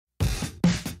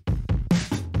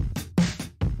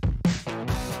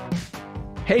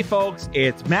Hey folks,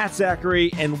 it's Matt Zachary,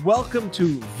 and welcome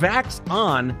to VAX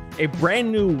On, a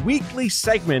brand new weekly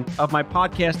segment of my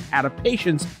podcast, Out of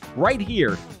Patience, right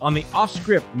here on the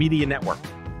Offscript Media Network.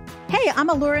 Hey, I'm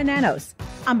Elura Nanos.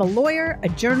 I'm a lawyer, a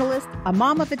journalist, a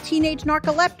mom of a teenage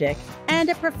narcoleptic, and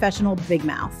a professional big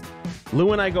mouth.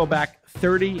 Lou and I go back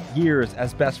 30 years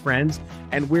as best friends,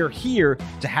 and we're here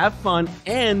to have fun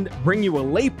and bring you a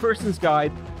layperson's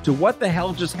guide to what the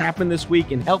hell just happened this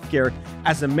week in healthcare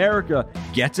as America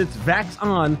gets its vax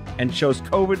on and shows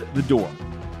COVID the door.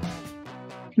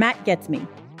 Matt gets me.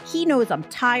 He knows I'm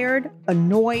tired,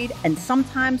 annoyed, and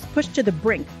sometimes pushed to the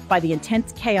brink by the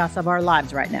intense chaos of our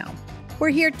lives right now. We're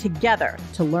here together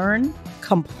to learn,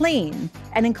 complain,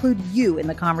 and include you in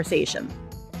the conversation.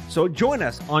 So join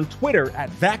us on Twitter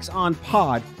at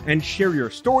VaxOnPod and share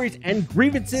your stories and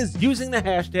grievances using the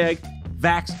hashtag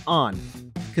VaxOn.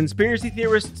 Conspiracy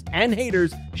theorists and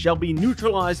haters shall be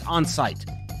neutralized on sight.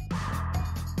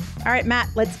 All right, Matt,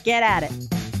 let's get at it.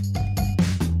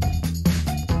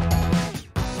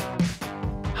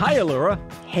 Hi, Elura.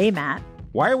 Hey, Matt.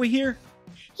 Why are we here?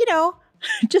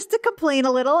 Just to complain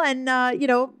a little and,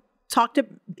 talk to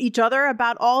each other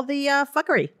about all the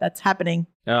fuckery that's happening.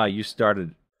 You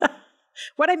started.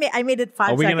 What I made it 5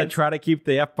 seconds. Are we going to try to keep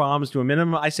the F-bombs to a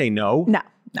minimum? I say no. No.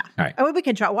 All right. I mean, we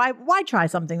can try. Why try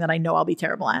something that I know I'll be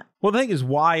terrible at? Well, the thing is,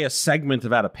 why a segment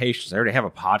of Out of Patience? I already have a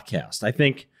podcast. I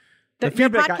think your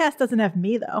podcast doesn't have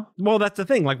me, though. Well, that's the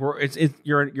thing. Like,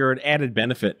 you're an added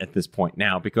benefit at this point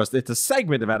now because it's a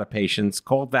segment of Out of Patience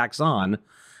called Vax On,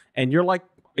 and you're like,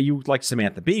 are you like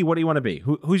Samantha Bee? What do you want to be?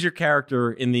 Who's your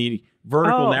character in the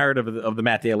vertical narrative of the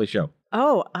Matt Daly Show?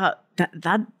 Oh,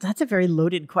 that's a very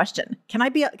loaded question. Can I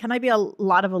be a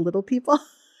lot of a little people?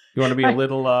 You want to be a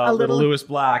little Lewis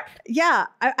Black? Yeah,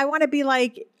 I want to be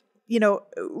like,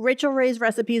 Rachel Ray's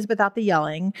recipes without the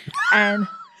yelling, and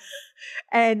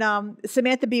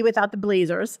Samantha Bee without the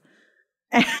blazers.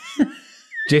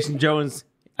 Jason Jones,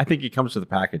 I think he comes with a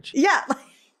package. Yeah,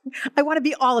 I want to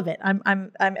be all of it.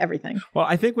 I'm everything. Well,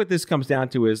 I think what this comes down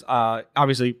to is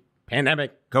obviously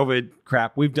pandemic, COVID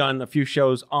crap. We've done a few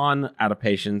shows on Out of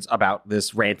Patience about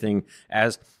this ranting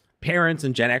as parents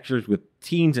and Gen Xers with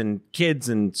teens and kids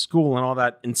and school and all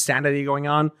that insanity going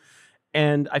on.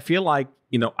 And I feel like,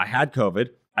 I had COVID.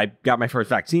 I got my first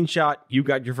vaccine shot. You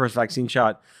got your first vaccine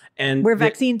shot. And we're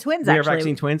vaccine twins, actually. We're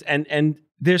vaccine twins. And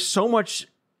there's such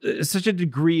a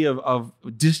degree of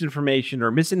disinformation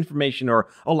or misinformation or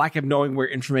a lack of knowing where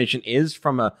information is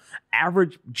from a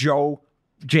average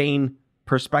Jane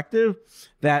perspective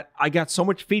that I got so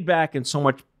much feedback and so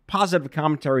much positive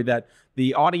commentary that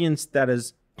the audience that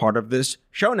is part of this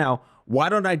show now, why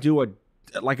don't I do a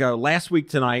last week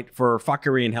tonight for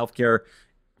Fuckery in healthcare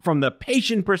from the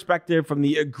patient perspective, from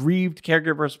the aggrieved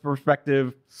caregiver's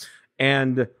perspective,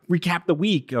 and recap the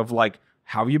week of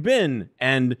how have you been?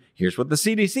 And here's what the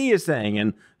CDC is saying,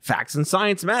 and facts and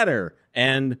science matter,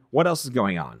 and what else is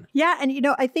going on? Yeah, and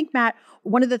I think, Matt,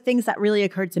 one of the things that really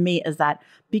occurred to me is that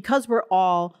because we're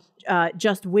all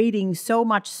just waiting so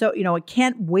much, I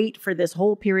can't wait for this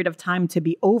whole period of time to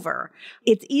be over.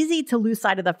 It's easy to lose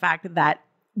sight of the fact that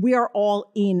we are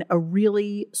all in a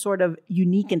really sort of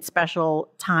unique and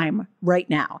special time right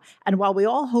now. And while we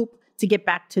all hope to get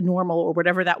back to normal or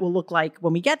whatever that will look like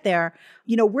when we get there,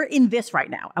 we're in this right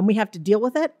now and we have to deal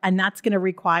with it. And that's going to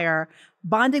require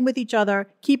bonding with each other,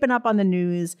 keeping up on the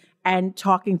news, and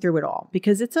talking through it all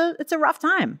because it's a rough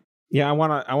time. Yeah, I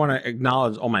want to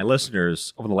acknowledge all my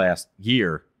listeners over the last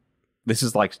year. This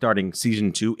is like starting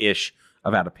season 2-ish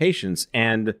of Out of Patience,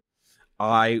 and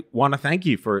I want to thank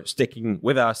you for sticking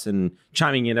with us and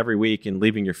chiming in every week and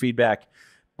leaving your feedback.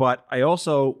 But I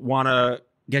also want to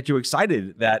get you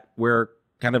excited that we're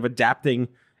kind of adapting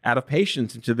Out of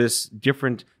Patience into this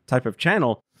different type of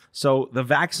channel. So the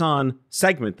Vax On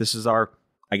segment, this is our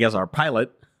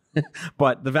pilot,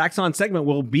 but the Vax On segment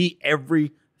will be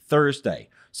every Thursday.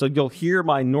 So you'll hear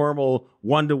my normal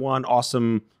one-to-one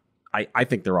awesome, I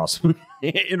think they're awesome,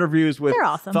 interviews with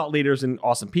thought leaders and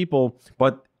awesome people.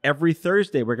 But every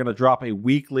Thursday, we're going to drop a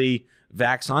weekly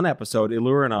Vax On episode,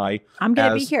 Elura and I. I'm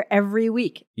going to be here every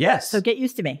week. Yes. So get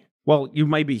used to me. Well, you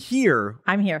might be here.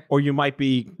 I'm here. Or you might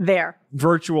be there.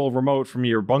 Virtual remote from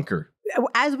your bunker.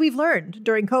 As we've learned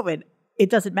during COVID, it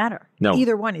doesn't matter. No.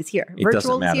 Either one is here.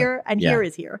 Virtual is here and here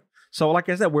is here. So like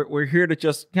I said, we're here to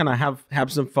just kind of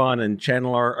have some fun and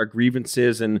channel our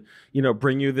grievances and,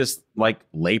 bring you this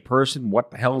layperson, what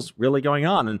the hell's really going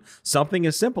on? And something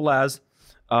as simple as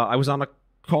I was on a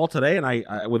call today and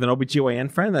I with an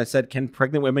OBGYN friend that said, can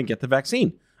pregnant women get the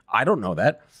vaccine? I don't know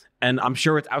that. And I'm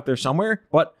sure it's out there somewhere,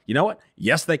 but you know what?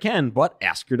 Yes, they can, but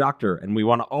ask your doctor. And we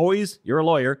want to always, you're a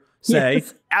lawyer, say,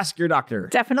 yes, ask your doctor.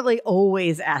 Definitely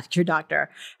always ask your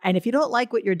doctor. And if you don't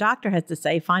like what your doctor has to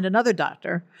say, find another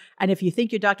doctor. And if you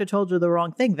think your doctor told you the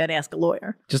wrong thing, then ask a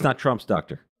lawyer. Just not Trump's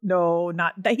doctor. No,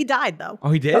 not. He died, though. Oh,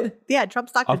 he did? Yeah,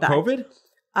 Trump's doctor died. Of COVID?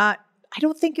 I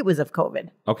don't think it was of COVID.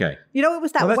 Okay. You know, it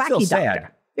was that wacky doctor.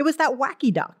 Sad. It was that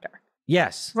wacky doctor.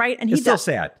 Yes. Right? And it's still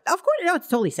sad. Of course, no, it's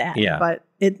totally sad. Yeah. But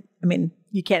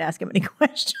you can't ask him any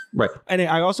questions. Right. And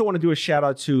I also want to do a shout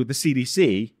out to the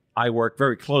CDC. I work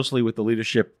very closely with the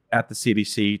leadership at the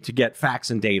CDC to get facts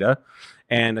and data.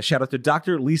 And a shout out to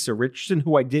Dr. Lisa Richardson,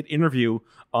 who I did interview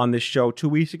on this show 2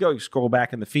 weeks ago. You scroll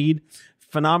back in the feed.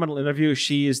 Phenomenal interview.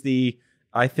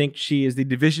 I think she is the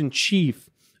division chief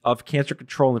of cancer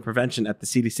control and prevention at the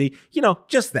CDC. You know,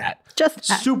 just that.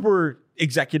 Super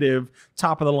executive,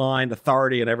 top of the line,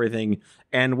 authority and everything.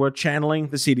 And we're channeling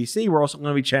the CDC. We're also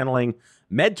going to be channeling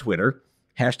MedTwitter,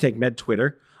 hashtag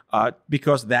MedTwitter,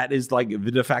 because that is like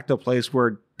the de facto place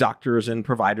where doctors and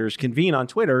providers convene on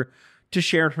Twitter to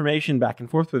share information back and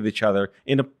forth with each other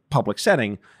in a public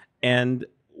setting. And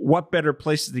what better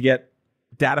places to get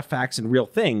data, facts, and real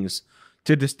things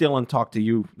to distill and talk to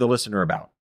you, the listener, about?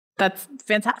 That's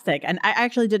fantastic. And I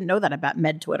actually didn't know that about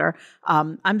Med Twitter.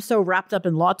 I'm so wrapped up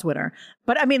in law Twitter.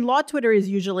 But I mean, law Twitter is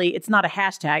usually, it's not a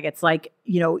hashtag. It's like,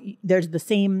 there's the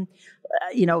same,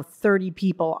 30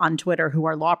 people on Twitter who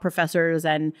are law professors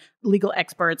and legal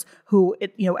experts who,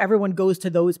 everyone goes to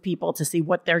those people to see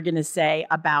what they're going to say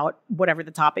about whatever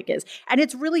the topic is. And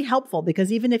it's really helpful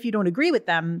because even if you don't agree with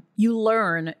them, you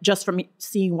learn just from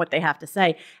seeing what they have to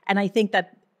say. And I think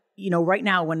that, right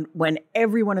now when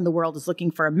everyone in the world is looking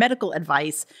for medical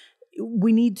advice,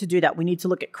 we need to do that. We need to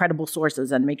look at credible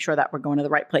sources and make sure that we're going to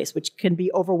the right place, which can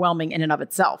be overwhelming in and of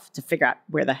itself to figure out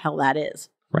where the hell that is.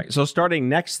 Right. So starting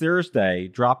next Thursday,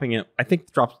 dropping it, I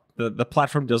think the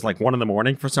platform does like 1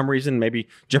 a.m. for some reason. Maybe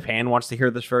Japan wants to hear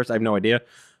this first. I have no idea.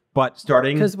 But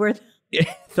starting because we're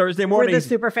Thursday morning, we're the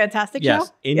Super Fantastic show.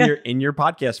 Yes, in your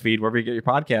podcast feed, wherever you get your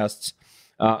podcasts,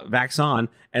 VAX on,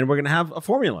 and we're going to have a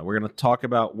formula. We're going to talk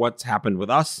about what's happened with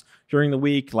us during the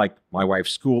week. Like my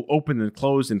wife's school opened and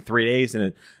closed in 3 days,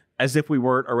 and as if we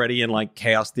weren't already in like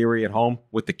chaos theory at home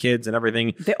with the kids and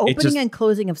everything. The opening and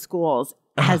closing of schools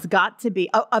has got to be,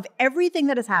 of everything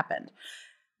that has happened,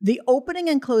 the opening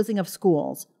and closing of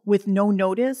schools with no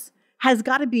notice has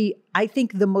got to be, I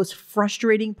think, the most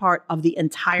frustrating part of the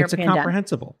entire pandemic. It's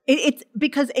incomprehensible. It's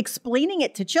because explaining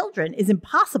it to children is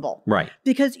impossible. Right.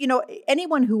 Because,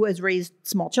 anyone who has raised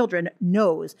small children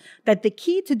knows that the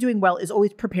key to doing well is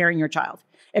always preparing your child.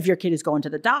 If your kid is going to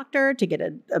the doctor to get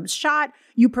a shot,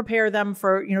 you prepare them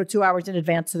for, 2 hours in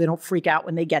advance so they don't freak out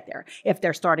when they get there. If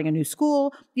they're starting a new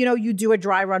school, you do a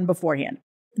dry run beforehand.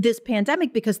 This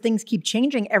pandemic, because things keep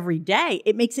changing every day,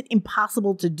 it makes it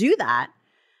impossible to do that.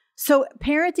 So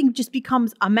parenting just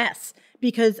becomes a mess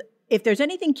because if there's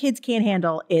anything kids can't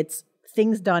handle, it's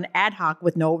things done ad hoc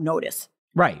with no notice.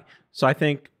 Right. So I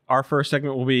think our first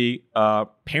segment will be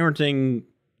parenting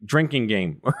drinking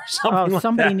game or something like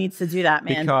somebody that. Needs to do that,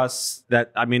 man. Because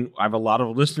I have a lot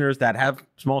of listeners that have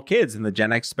small kids in the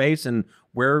Gen X space, and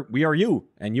where we are you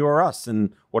and you are us,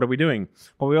 and what are we doing?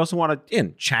 But we also want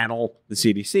to channel the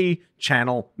CDC,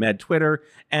 channel Med Twitter,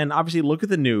 and obviously look at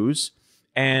the news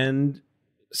and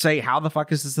say, how the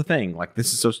fuck is this a thing? Like,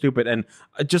 this is so stupid. And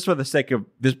just for the sake of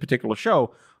this particular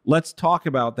show, let's talk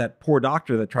about that poor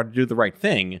doctor that tried to do the right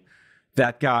thing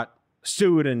that got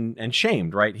sued and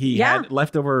shamed, right? He had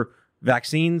leftover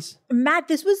vaccines. Matt,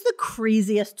 this was the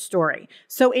craziest story.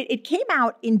 So it came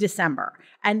out in December,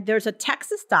 and there's a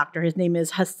Texas doctor. His name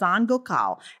is Hassan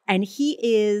Gokal, and he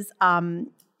is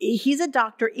he's a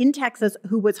doctor in Texas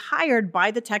who was hired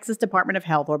by the Texas Department of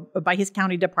Health or by his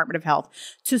county Department of Health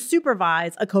to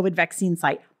supervise a COVID vaccine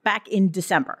site back in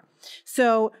December.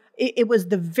 So it was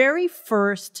the very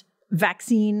first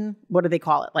vaccine, what do they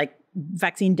call it? Like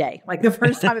vaccine day, like the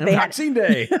first time they vaccine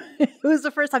day. It was the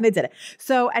first time they did it.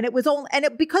 So, and it was only,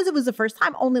 because it was the first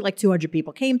time, only like 200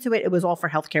 people came to it. It was all for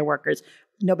healthcare workers.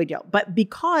 No big deal. But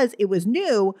because it was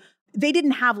new, they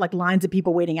didn't have like lines of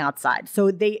people waiting outside.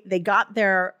 So they got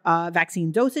their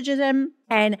vaccine dosages in.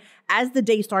 And as the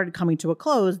day started coming to a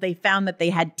close, they found that they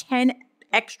had 10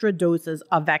 extra doses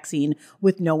of vaccine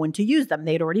with no one to use them.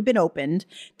 They had already been opened.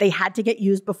 They had to get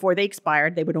used before they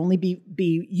expired. They would only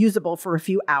be usable for a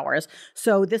few hours.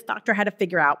 So this doctor had to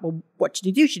figure out, well, what should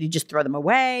he do? Should he just throw them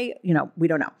away? We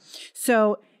don't know.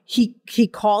 So he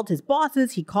called his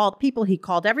bosses, he called people, he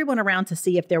called everyone around to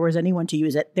see if there was anyone to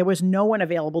use it. There was no one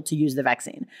available to use the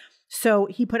vaccine. So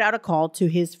he put out a call to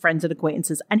his friends and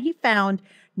acquaintances, and he found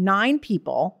 9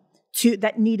 people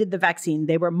that needed the vaccine.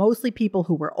 They were mostly people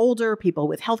who were older, people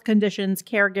with health conditions,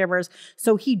 caregivers.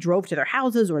 So he drove to their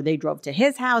houses or they drove to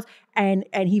his house and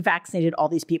he vaccinated all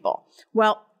these people.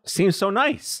 Well, seems so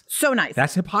nice. So nice.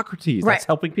 That's Hippocrates. Right. That's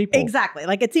helping people. Exactly.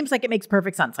 Like it seems like it makes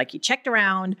perfect sense. Like he checked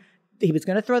around, he was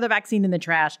going to throw the vaccine in the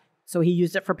trash. So he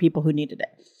used it for people who needed it.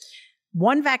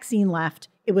 One vaccine left.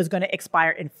 It was going to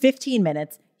expire in 15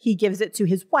 minutes. He gives it to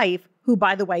his wife, who,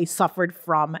 by the way, suffered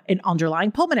from an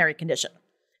underlying pulmonary condition.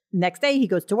 Next day, he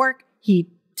goes to work.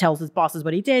 He tells his bosses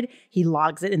what he did. He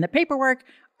logs it in the paperwork.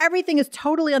 Everything is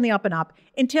totally on the up and up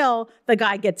until the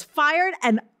guy gets fired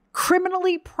and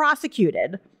criminally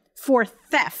prosecuted for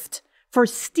theft, for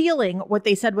stealing what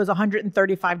they said was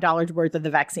 $135 worth of the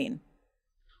vaccine.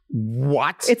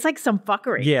 What? It's like some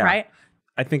fuckery, right?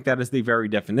 I think that is the very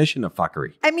definition of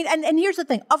fuckery. I mean, and here's the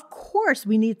thing. Of course,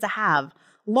 we need to have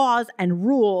laws and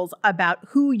rules about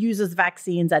who uses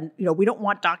vaccines. And, we don't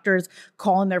want doctors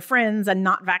calling their friends and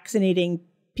not vaccinating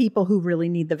people who really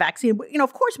need the vaccine.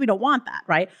 Of course, we don't want that,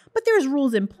 right? But there's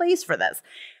rules in place for this.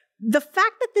 The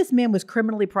fact that this man was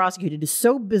criminally prosecuted is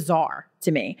so bizarre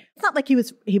to me. It's not like he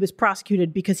was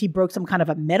prosecuted because he broke some kind of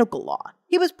a medical law.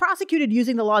 He was prosecuted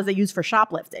using the laws they use for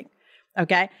shoplifting.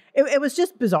 Okay. It was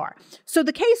just bizarre. So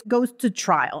the case goes to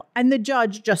trial and the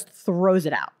judge just throws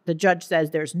it out. The judge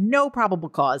says there's no probable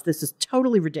cause. This is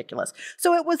totally ridiculous.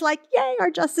 So it was like, yay, our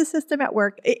justice system at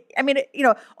work.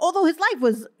 Although his life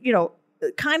was,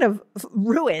 kind of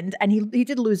ruined and he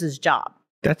did lose his job.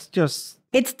 That's just...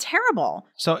 It's terrible.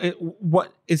 So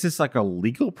what is this, like a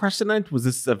legal precedent? Was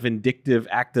this a vindictive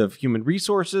act of human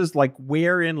resources? Like,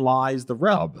 wherein lies the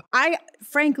rub? I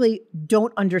frankly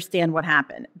don't understand what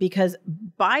happened because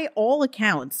by all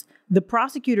accounts, the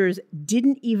prosecutors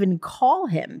didn't even call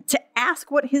him to ask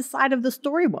what his side of the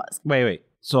story was. Wait.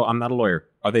 So I'm not a lawyer.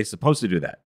 Are they supposed to do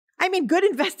that? I mean, good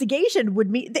investigation would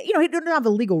mean that, he didn't have a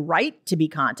legal right to be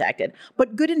contacted,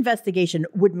 but good investigation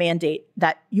would mandate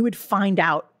that you would find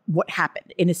out what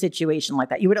happened in a situation like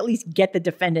that. You would at least get the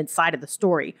defendant's side of the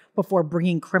story before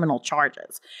bringing criminal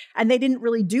charges. And they didn't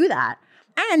really do that.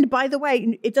 And by the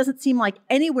way, it doesn't seem like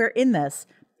anywhere in this,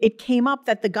 it came up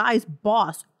that the guy's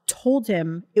boss told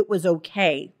him it was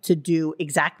okay to do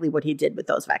exactly what he did with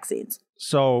those vaccines.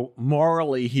 So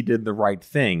morally, he did the right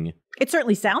thing. It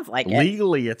certainly sounds like it.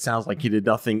 Legally, it sounds like he did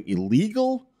nothing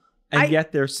illegal. And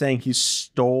yet they're saying he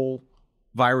stole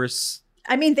virus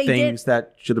things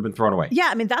that should have been thrown away. Yeah,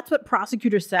 I mean, that's what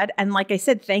prosecutors said. And like I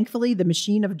said, thankfully, the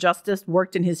machine of justice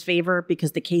worked in his favor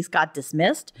because the case got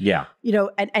dismissed. Yeah.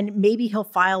 And maybe he'll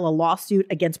file a lawsuit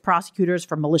against prosecutors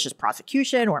for malicious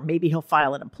prosecution, or maybe he'll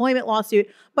file an employment lawsuit.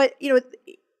 But,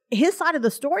 his side of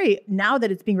the story, now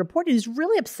that it's being reported, is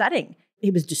really upsetting. He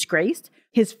was disgraced.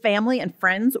 His family and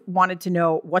friends wanted to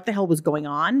know what the hell was going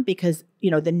on because,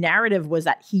 the narrative was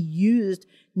that he used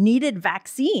needed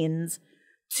vaccines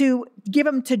to give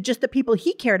them to just the people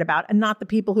he cared about and not the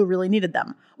people who really needed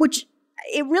them, which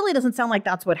it really doesn't sound like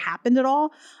that's what happened at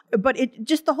all. But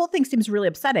the whole thing seems really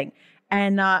upsetting.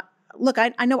 And look,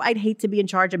 I know I'd hate to be in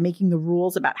charge of making the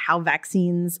rules about how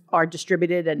vaccines are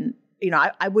distributed. And,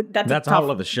 I would, that's a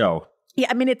whole other show. Yeah.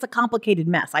 I mean, it's a complicated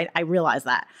mess. I realize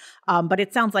that. But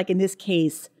it sounds like in this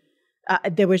case,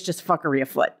 there was just fuckery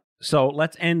afoot. So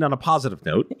let's end on a positive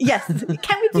note. Yes. Can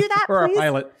we do that, for please? our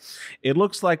pilot. It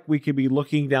looks like we could be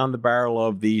looking down the barrel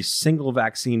of the single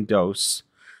vaccine dose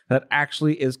that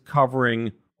actually is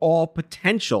covering all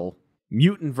potential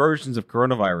mutant versions of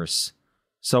coronavirus.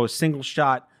 So a single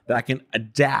shot that can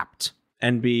adapt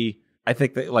and be, I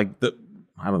think that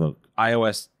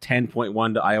iOS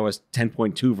 10.1 to iOS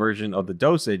 10.2 version of the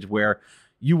dosage, where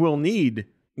you will need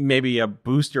maybe a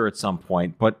booster at some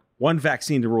point, but one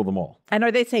vaccine to rule them all. And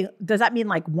are they saying, does that mean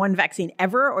like one vaccine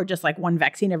ever or just like one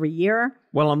vaccine every year?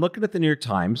 Well, I'm looking at the New York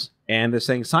Times and they're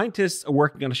saying scientists are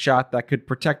working on a shot that could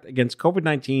protect against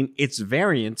COVID-19, its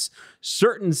variants,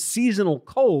 certain seasonal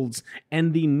colds,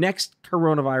 and the next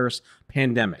coronavirus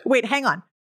pandemic. Wait, hang on.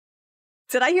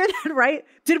 Did I hear that right?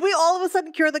 Did we all of a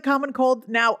sudden cure the common cold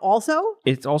now also?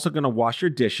 It's also going to wash your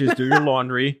dishes, do your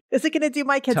laundry. Is it going to do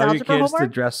my kids' algebra homework? Tell your kids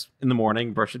to dress in the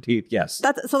morning, brush your teeth, yes.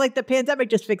 So like the pandemic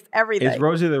just fixed everything. It's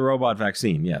Rosie the robot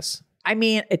vaccine, yes. I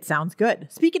mean, it sounds good.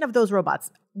 Speaking of those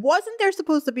robots, wasn't there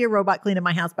supposed to be a robot cleaning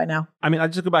my house by now? I mean, I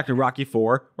just go back to Rocky IV.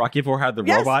 Rocky IV had the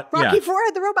robot. Rocky IV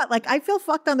had the robot. Like, I feel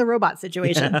fucked on the robot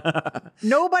situation.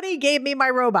 Nobody gave me my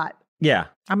robot. Yeah.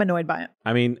 I'm annoyed by it.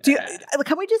 I mean,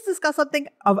 can we just discuss something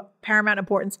of paramount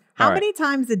importance? How many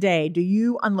times a day do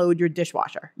you unload your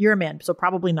dishwasher? You're a man, so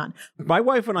probably none. My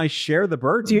wife and I share the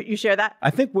burden. Do you share that? I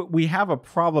think we have a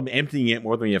problem emptying it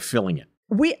more than we have filling it.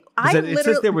 It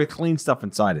says there with clean stuff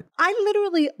inside it. I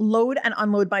literally load and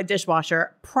unload my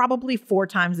dishwasher probably 4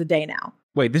 times a day now.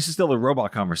 Wait, this is still a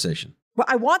robot conversation. Well,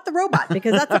 I want the robot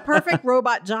because that's a perfect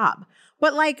robot job.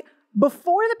 But like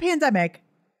before the pandemic,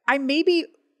 I maybe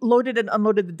loaded and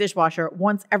unloaded the dishwasher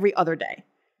once every other day.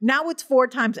 Now it's 4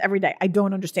 times every day. I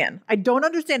don't understand. I don't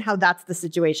understand how that's the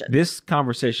situation. This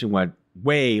conversation went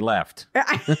way left.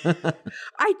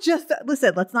 I just,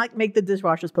 listen, let's not make the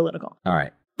dishwashers political. All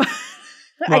right.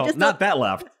 Well, not that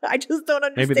left. I just don't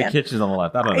understand. Maybe the kitchen's on the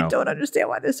left. I don't know. I don't understand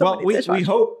why there's so many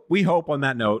dishwashers. We hope on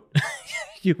that note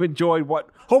you've enjoyed what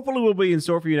hopefully will be in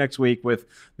store for you next week with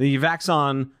the VAX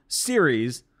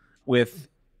series with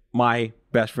my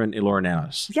best friend Elura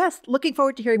Nanos. Yes, looking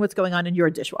forward to hearing what's going on in your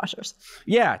dishwashers.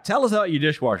 Yeah, tell us about your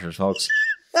dishwashers, folks.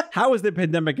 How has the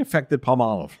pandemic affected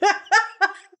Palmolive?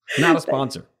 Not a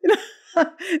sponsor.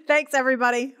 Thanks,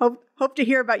 everybody. Hope to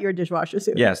hear about your dishwasher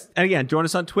soon. Yes. And again, join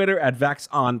us on Twitter at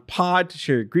VaxOnPod to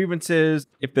share your grievances.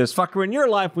 If there's fuckery in your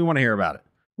life, we want to hear about it.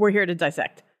 We're here to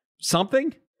dissect.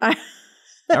 Something? All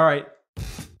right.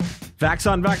 Vax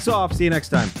on, Vax off. See you next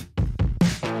time.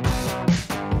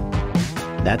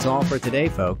 That's all for today,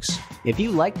 folks. If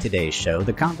you like today's show,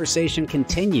 the conversation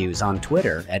continues on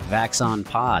Twitter at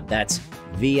VaxOnPod. That's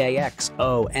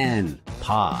VAXON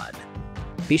pod.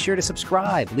 Be sure to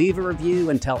subscribe, leave a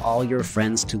review, and tell all your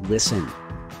friends to listen.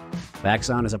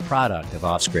 VaxOn is a product of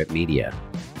Offscript Media.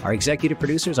 Our executive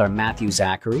producers are Matthew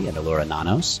Zachary and Elura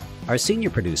Nanos. Our senior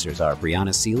producers are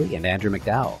Brianna Seeley and Andrew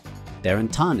McDowell. Darren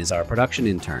Tunn is our production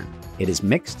intern. It is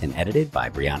mixed and edited by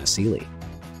Brianna Seeley.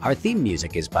 Our theme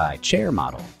music is by Chair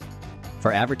Model.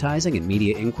 For advertising and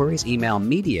media inquiries, email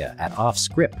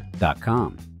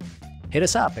media@offscript.com. Hit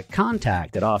us up at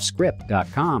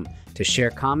contact@offscript.com to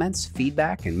share comments,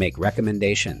 feedback, and make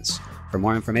recommendations. For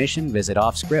more information, visit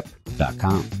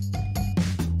offscript.com.